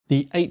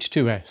The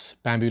H2S,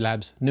 Bambu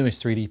Lab's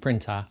newest 3D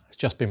printer, has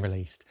just been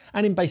released,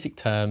 and in basic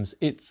terms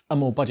it's a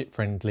more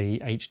budget-friendly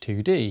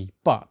H2D,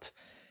 but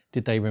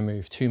did they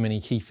remove too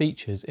many key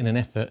features in an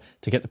effort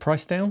to get the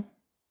price down?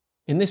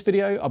 In this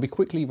video I'll be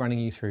quickly running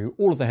you through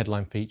all of the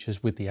headline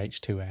features with the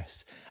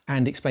H2S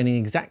and explaining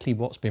exactly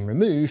what's been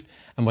removed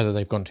and whether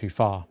they've gone too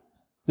far.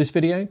 This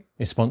video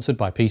is sponsored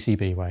by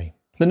PCBWay.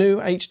 The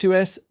new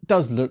H2S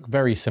does look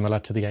very similar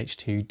to the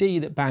H2D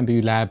that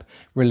Bambu Lab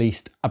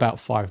released about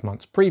 5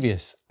 months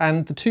previous,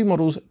 and the two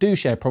models do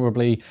share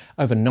probably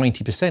over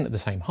 90% of the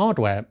same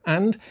hardware,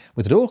 and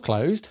with the door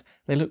closed,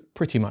 they look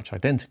pretty much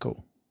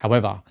identical.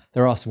 However,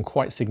 there are some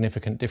quite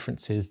significant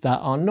differences that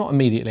are not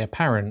immediately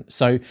apparent,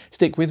 so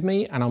stick with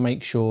me and I'll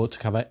make sure to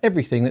cover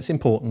everything that's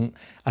important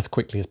as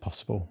quickly as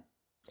possible.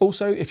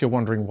 Also, if you're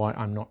wondering why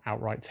I'm not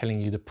outright telling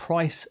you the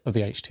price of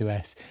the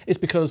H2S, it's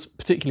because,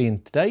 particularly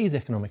in today's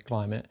economic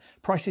climate,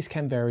 prices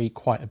can vary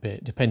quite a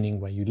bit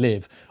depending where you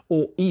live,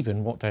 or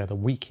even what day of the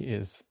week it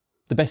is.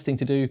 The best thing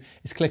to do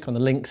is click on the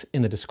links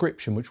in the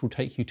description, which will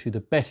take you to the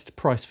best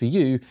price for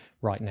you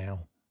right now.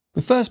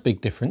 The first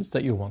big difference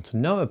that you'll want to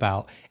know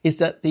about is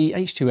that the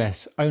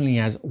H2S only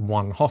has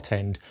one hot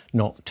end,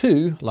 not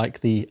two like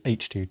the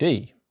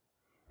H2D.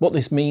 What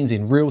this means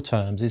in real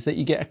terms is that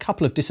you get a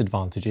couple of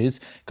disadvantages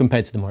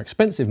compared to the more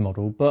expensive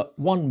model, but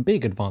one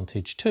big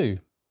advantage too.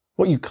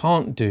 What you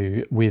can't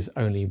do with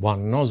only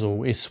one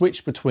nozzle is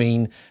switch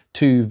between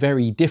two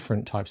very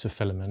different types of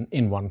filament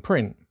in one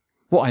print.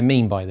 What I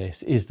mean by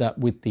this is that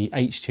with the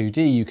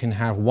H2D you can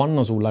have one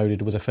nozzle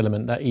loaded with a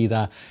filament that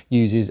either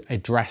uses a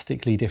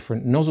drastically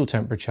different nozzle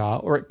temperature,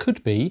 or it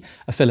could be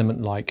a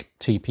filament like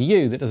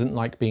TPU that doesn't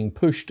like being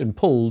pushed and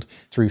pulled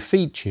through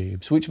feed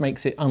tubes, which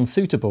makes it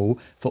unsuitable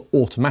for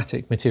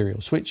automatic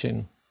material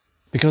switching.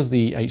 Because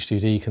the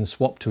H2D can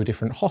swap to a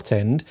different hot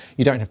end,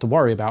 you don't have to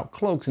worry about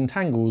clogs and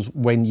tangles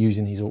when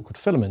using these awkward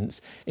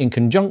filaments, in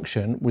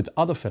conjunction with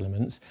other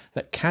filaments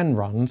that can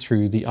run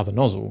through the other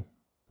nozzle.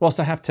 Whilst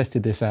I have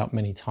tested this out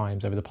many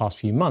times over the past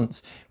few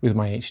months with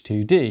my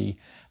H2D,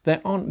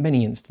 there aren't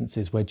many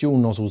instances where dual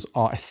nozzles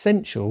are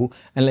essential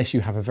unless you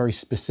have a very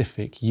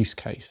specific use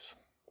case.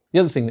 The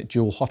other thing that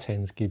dual hot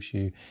ends gives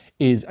you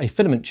is a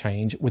filament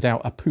change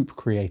without a poop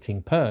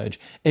creating purge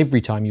every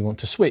time you want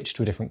to switch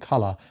to a different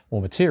colour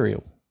or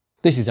material.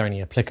 This is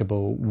only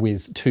applicable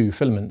with two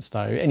filaments though,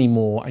 any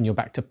more and you're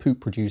back to poop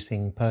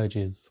producing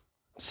purges.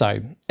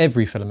 So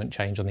every filament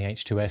change on the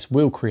H2S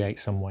will create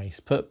some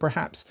waste, but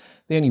perhaps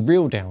the only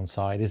real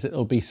downside is that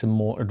there'll be some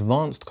more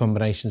advanced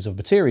combinations of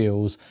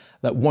materials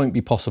that won't be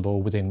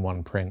possible within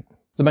one print.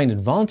 The main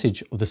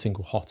advantage of the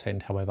single hot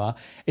end, however,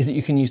 is that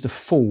you can use the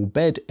full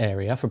bed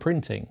area for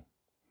printing.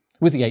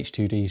 With the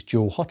H2D's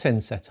dual hot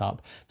end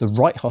setup, the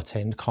right hot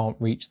end can't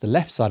reach the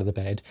left side of the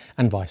bed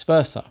and vice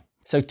versa.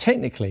 So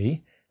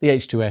technically, the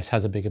H2S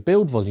has a bigger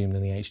build volume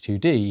than the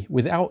H2D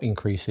without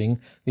increasing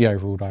the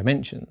overall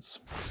dimensions.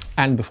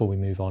 And before we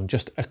move on,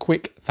 just a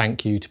quick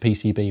thank you to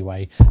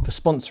PCBWay for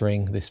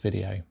sponsoring this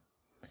video.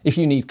 If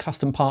you need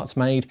custom parts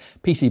made,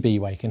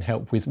 PCBWay can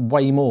help with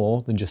way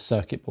more than just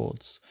circuit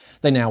boards.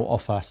 They now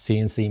offer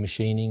CNC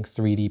machining,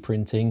 3D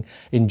printing,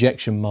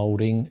 injection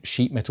moulding,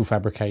 sheet metal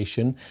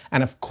fabrication,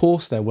 and of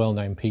course their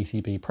well-known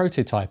PCB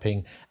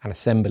prototyping and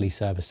assembly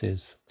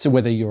services. So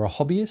whether you're a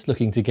hobbyist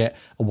looking to get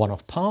a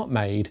one-off part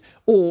made,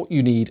 or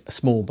you need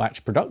small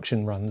batch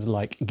production runs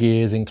like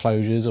gears,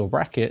 enclosures or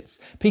brackets,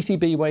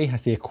 PCBWay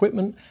has the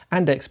equipment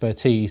and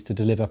expertise to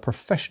deliver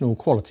professional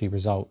quality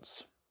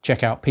results.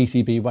 Check out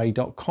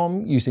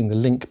PCBWay.com using the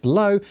link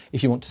below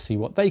if you want to see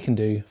what they can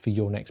do for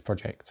your next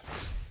project.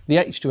 The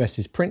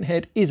H2S's print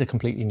head is a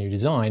completely new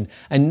design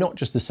and not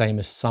just the same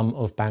as some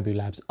of Bambu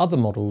Lab's other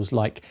models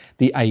like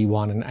the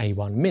A1 and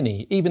A1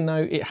 Mini, even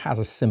though it has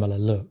a similar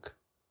look.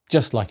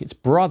 Just like its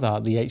brother,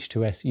 the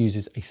H2S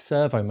uses a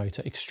servo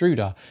motor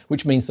extruder,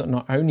 which means that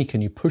not only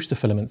can you push the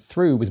filament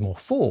through with more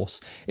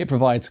force, it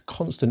provides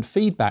constant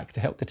feedback to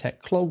help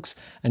detect clogs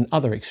and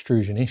other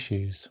extrusion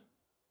issues.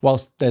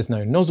 Whilst there's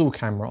no nozzle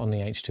camera on the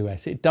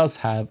H2S, it does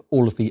have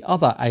all of the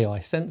other AI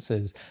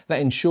sensors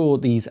that ensure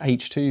these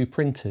H2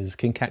 printers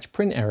can catch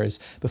print errors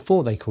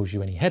before they cause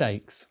you any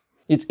headaches.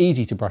 It's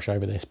easy to brush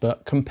over this,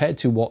 but compared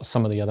to what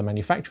some of the other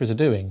manufacturers are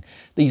doing,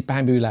 these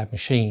Bambu Lab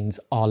machines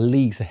are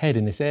leagues ahead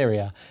in this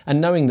area, and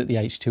knowing that the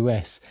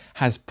H2S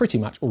has pretty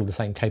much all of the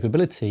same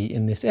capability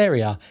in this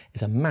area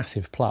is a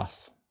massive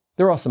plus.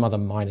 There are some other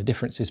minor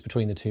differences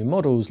between the two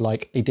models,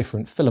 like a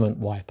different filament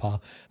wiper,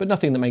 but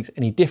nothing that makes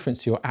any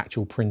difference to your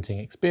actual printing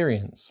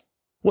experience.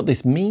 What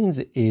this means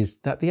is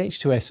that the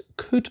H2S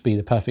could be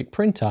the perfect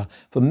printer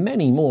for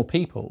many more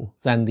people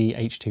than the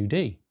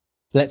H2D.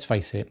 Let's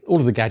face it, all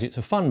of the gadgets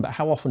are fun, but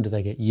how often do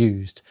they get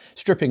used?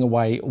 Stripping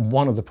away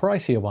one of the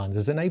pricier ones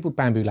has enabled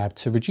Bambu Lab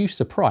to reduce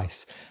the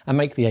price and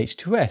make the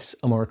H2S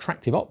a more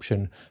attractive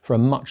option for a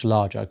much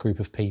larger group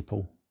of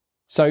people.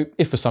 So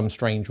if for some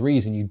strange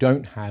reason you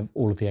don't have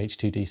all of the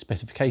H2D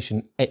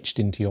specification etched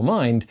into your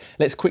mind,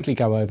 let's quickly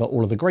go over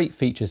all of the great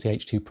features the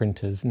H2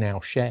 printers now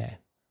share.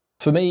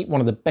 For me,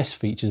 one of the best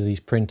features of these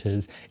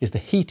printers is the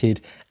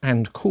heated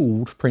and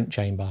cooled print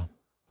chamber.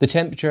 The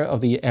temperature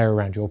of the air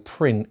around your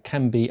print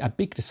can be a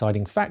big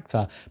deciding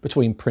factor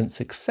between print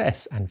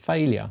success and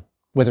failure.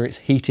 Whether it's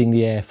heating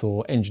the air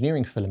for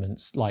engineering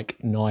filaments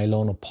like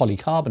nylon or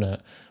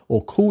polycarbonate,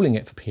 or cooling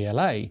it for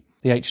PLA,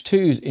 the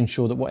H2s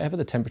ensure that whatever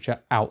the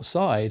temperature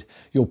outside,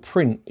 your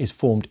print is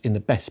formed in the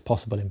best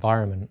possible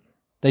environment.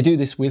 They do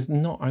this with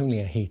not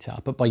only a heater,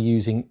 but by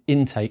using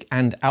intake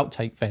and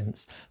outtake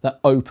vents that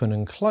open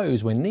and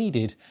close when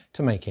needed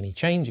to make any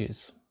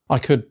changes. I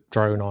could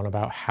drone on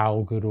about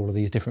how good all of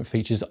these different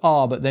features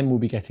are, but then we'll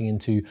be getting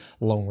into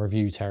long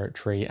review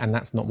territory, and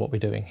that's not what we're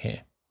doing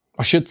here.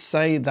 I should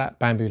say that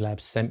Bambu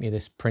Lab sent me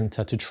this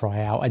printer to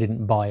try out. I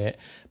didn't buy it,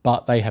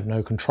 but they have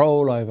no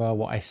control over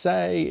what I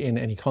say in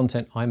any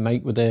content I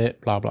make with it,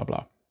 blah, blah,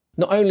 blah.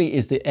 Not only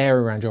is the air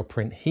around your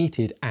print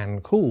heated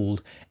and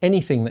cooled,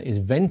 anything that is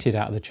vented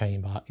out of the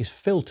chamber is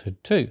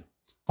filtered too.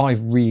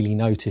 I've really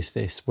noticed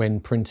this when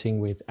printing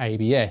with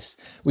ABS,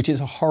 which is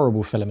a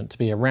horrible filament to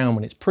be around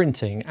when it's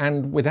printing,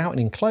 and without an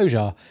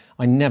enclosure,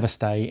 I never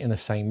stay in the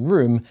same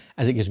room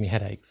as it gives me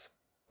headaches.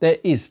 There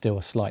is still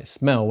a slight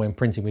smell when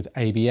printing with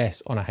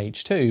ABS on a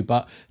H2,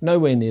 but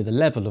nowhere near the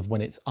level of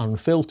when it's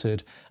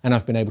unfiltered, and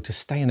I've been able to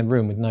stay in the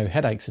room with no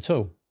headaches at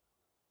all.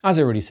 As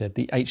I already said,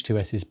 the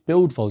H2S's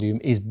build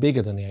volume is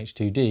bigger than the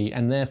H2D,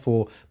 and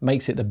therefore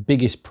makes it the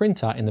biggest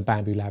printer in the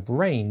Bambu Lab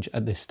range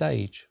at this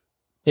stage.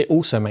 It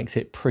also makes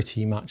it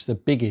pretty much the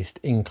biggest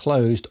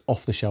enclosed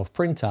off-the-shelf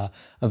printer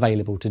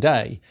available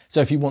today. So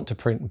if you want to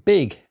print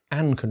big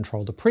and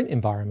control the print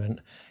environment,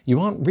 you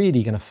aren't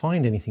really going to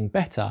find anything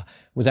better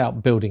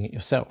without building it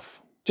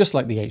yourself. Just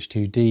like the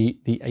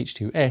H2D, the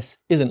H2S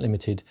isn't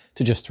limited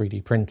to just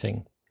 3D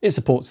printing. It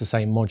supports the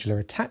same modular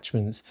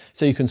attachments,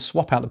 so you can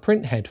swap out the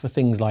print head for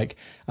things like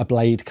a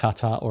blade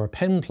cutter or a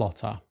pen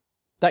plotter.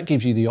 That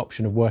gives you the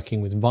option of working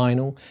with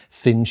vinyl,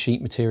 thin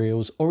sheet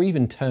materials, or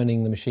even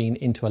turning the machine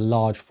into a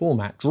large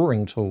format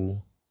drawing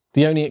tool.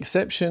 The only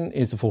exception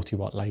is the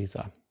 40-watt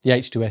laser. The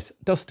H2S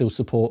does still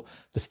support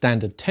the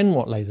standard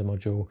 10-watt laser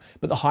module,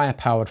 but the higher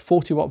powered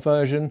 40-watt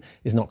version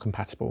is not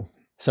compatible.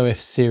 So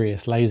if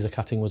serious laser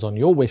cutting was on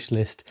your wish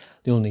list,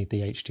 you'll need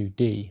the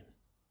H2D.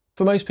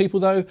 For most people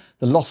though,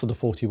 the loss of the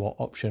 40-watt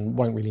option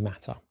won't really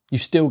matter. You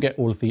still get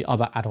all of the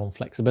other add-on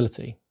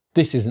flexibility.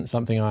 This isn't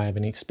something I have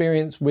any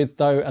experience with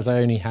though, as I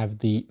only have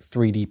the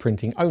 3D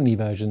printing only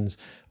versions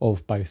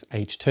of both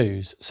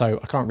H2s, so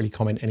I can't really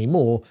comment any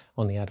more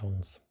on the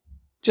add-ons.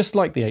 Just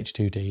like the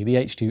H2D, the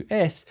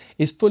H2S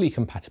is fully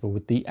compatible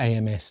with the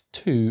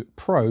AMS2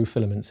 Pro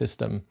filament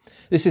system.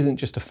 This isn't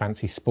just a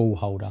fancy spool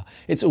holder,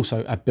 it's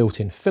also a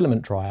built-in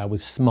filament dryer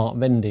with smart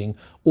vending,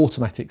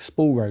 automatic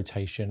spool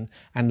rotation,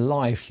 and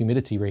live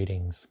humidity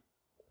readings.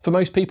 For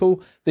most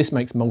people, this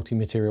makes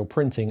multi-material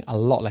printing a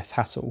lot less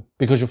hassle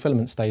because your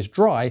filament stays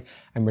dry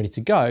and ready to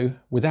go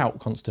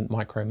without constant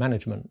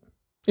micromanagement.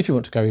 If you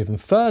want to go even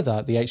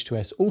further, the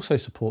H2S also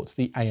supports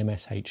the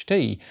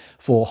AMS-HT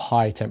for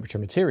high temperature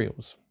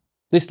materials.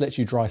 This lets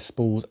you dry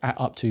spools at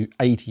up to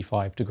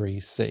 85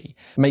 degrees C,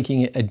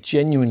 making it a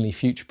genuinely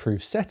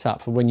future-proof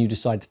setup for when you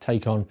decide to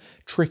take on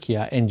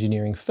trickier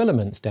engineering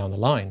filaments down the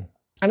line.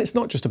 And it's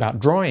not just about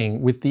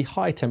drying. With the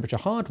high temperature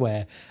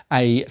hardware,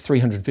 a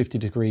 350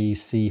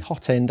 degrees C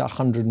hot end,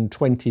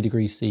 120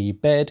 degrees C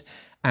bed,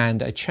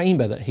 and a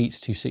chamber that heats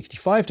to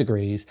 65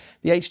 degrees,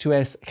 the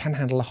H2S can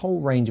handle a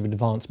whole range of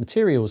advanced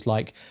materials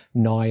like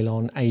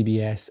nylon,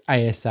 ABS,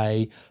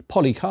 ASA,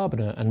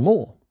 polycarbonate, and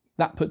more.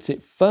 That puts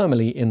it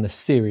firmly in the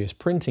serious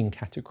printing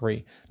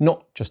category,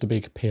 not just a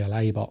big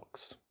PLA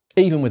box.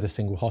 Even with a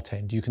single hot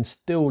end, you can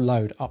still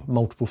load up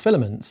multiple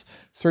filaments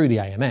through the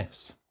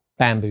AMS.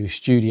 Bambu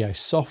Studio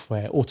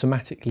software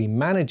automatically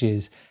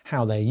manages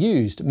how they're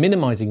used,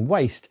 minimizing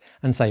waste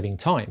and saving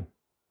time.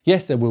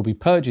 Yes, there will be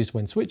purges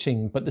when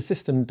switching, but the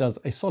system does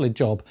a solid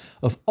job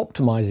of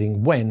optimizing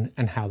when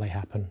and how they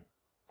happen.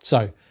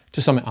 So,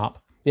 to sum it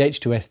up, the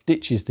H2S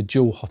ditches the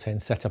dual hot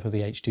end setup of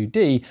the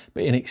H2D,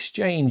 but in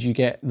exchange you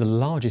get the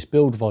largest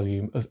build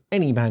volume of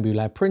any Bambu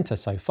Lab printer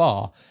so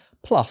far,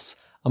 plus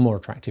a more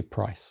attractive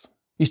price.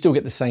 You still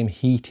get the same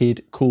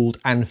heated, cooled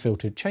and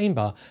filtered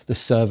chamber, the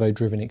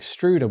servo-driven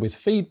extruder with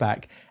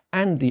feedback,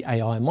 and the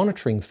AI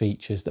monitoring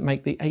features that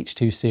make the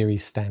H2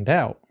 series stand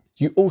out.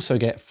 You also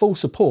get full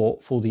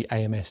support for the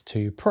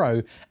AMS2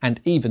 Pro and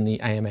even the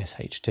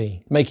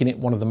AMS-HT, making it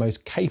one of the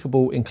most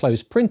capable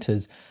enclosed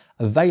printers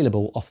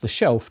available off the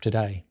shelf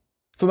today.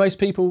 For most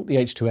people, the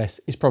H2S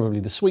is probably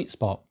the sweet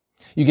spot.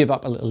 You give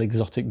up a little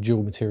exotic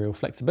dual material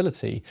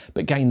flexibility,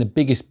 but gain the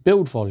biggest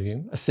build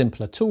volume, a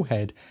simpler tool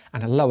head,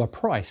 and a lower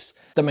price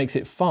that makes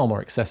it far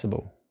more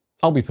accessible.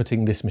 I'll be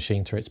putting this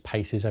machine through its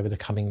paces over the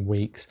coming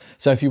weeks,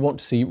 so if you want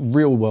to see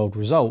real-world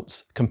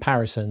results,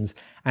 comparisons,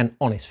 and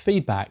honest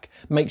feedback,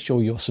 make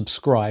sure you're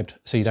subscribed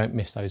so you don't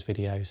miss those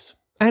videos.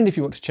 And if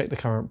you want to check the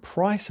current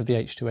price of the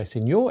H2S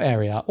in your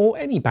area or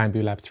any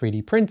Bambu Lab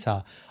 3D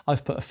printer,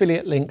 I've put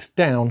affiliate links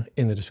down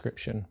in the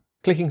description.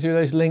 Clicking through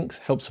those links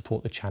helps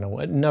support the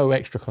channel at no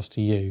extra cost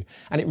to you,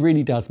 and it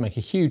really does make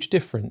a huge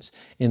difference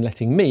in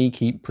letting me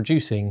keep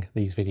producing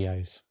these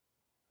videos.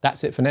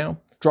 That's it for now.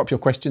 Drop your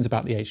questions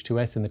about the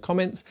H2S in the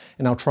comments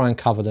and I'll try and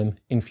cover them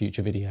in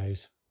future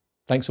videos.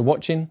 Thanks for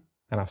watching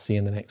and I'll see you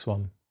in the next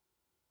one.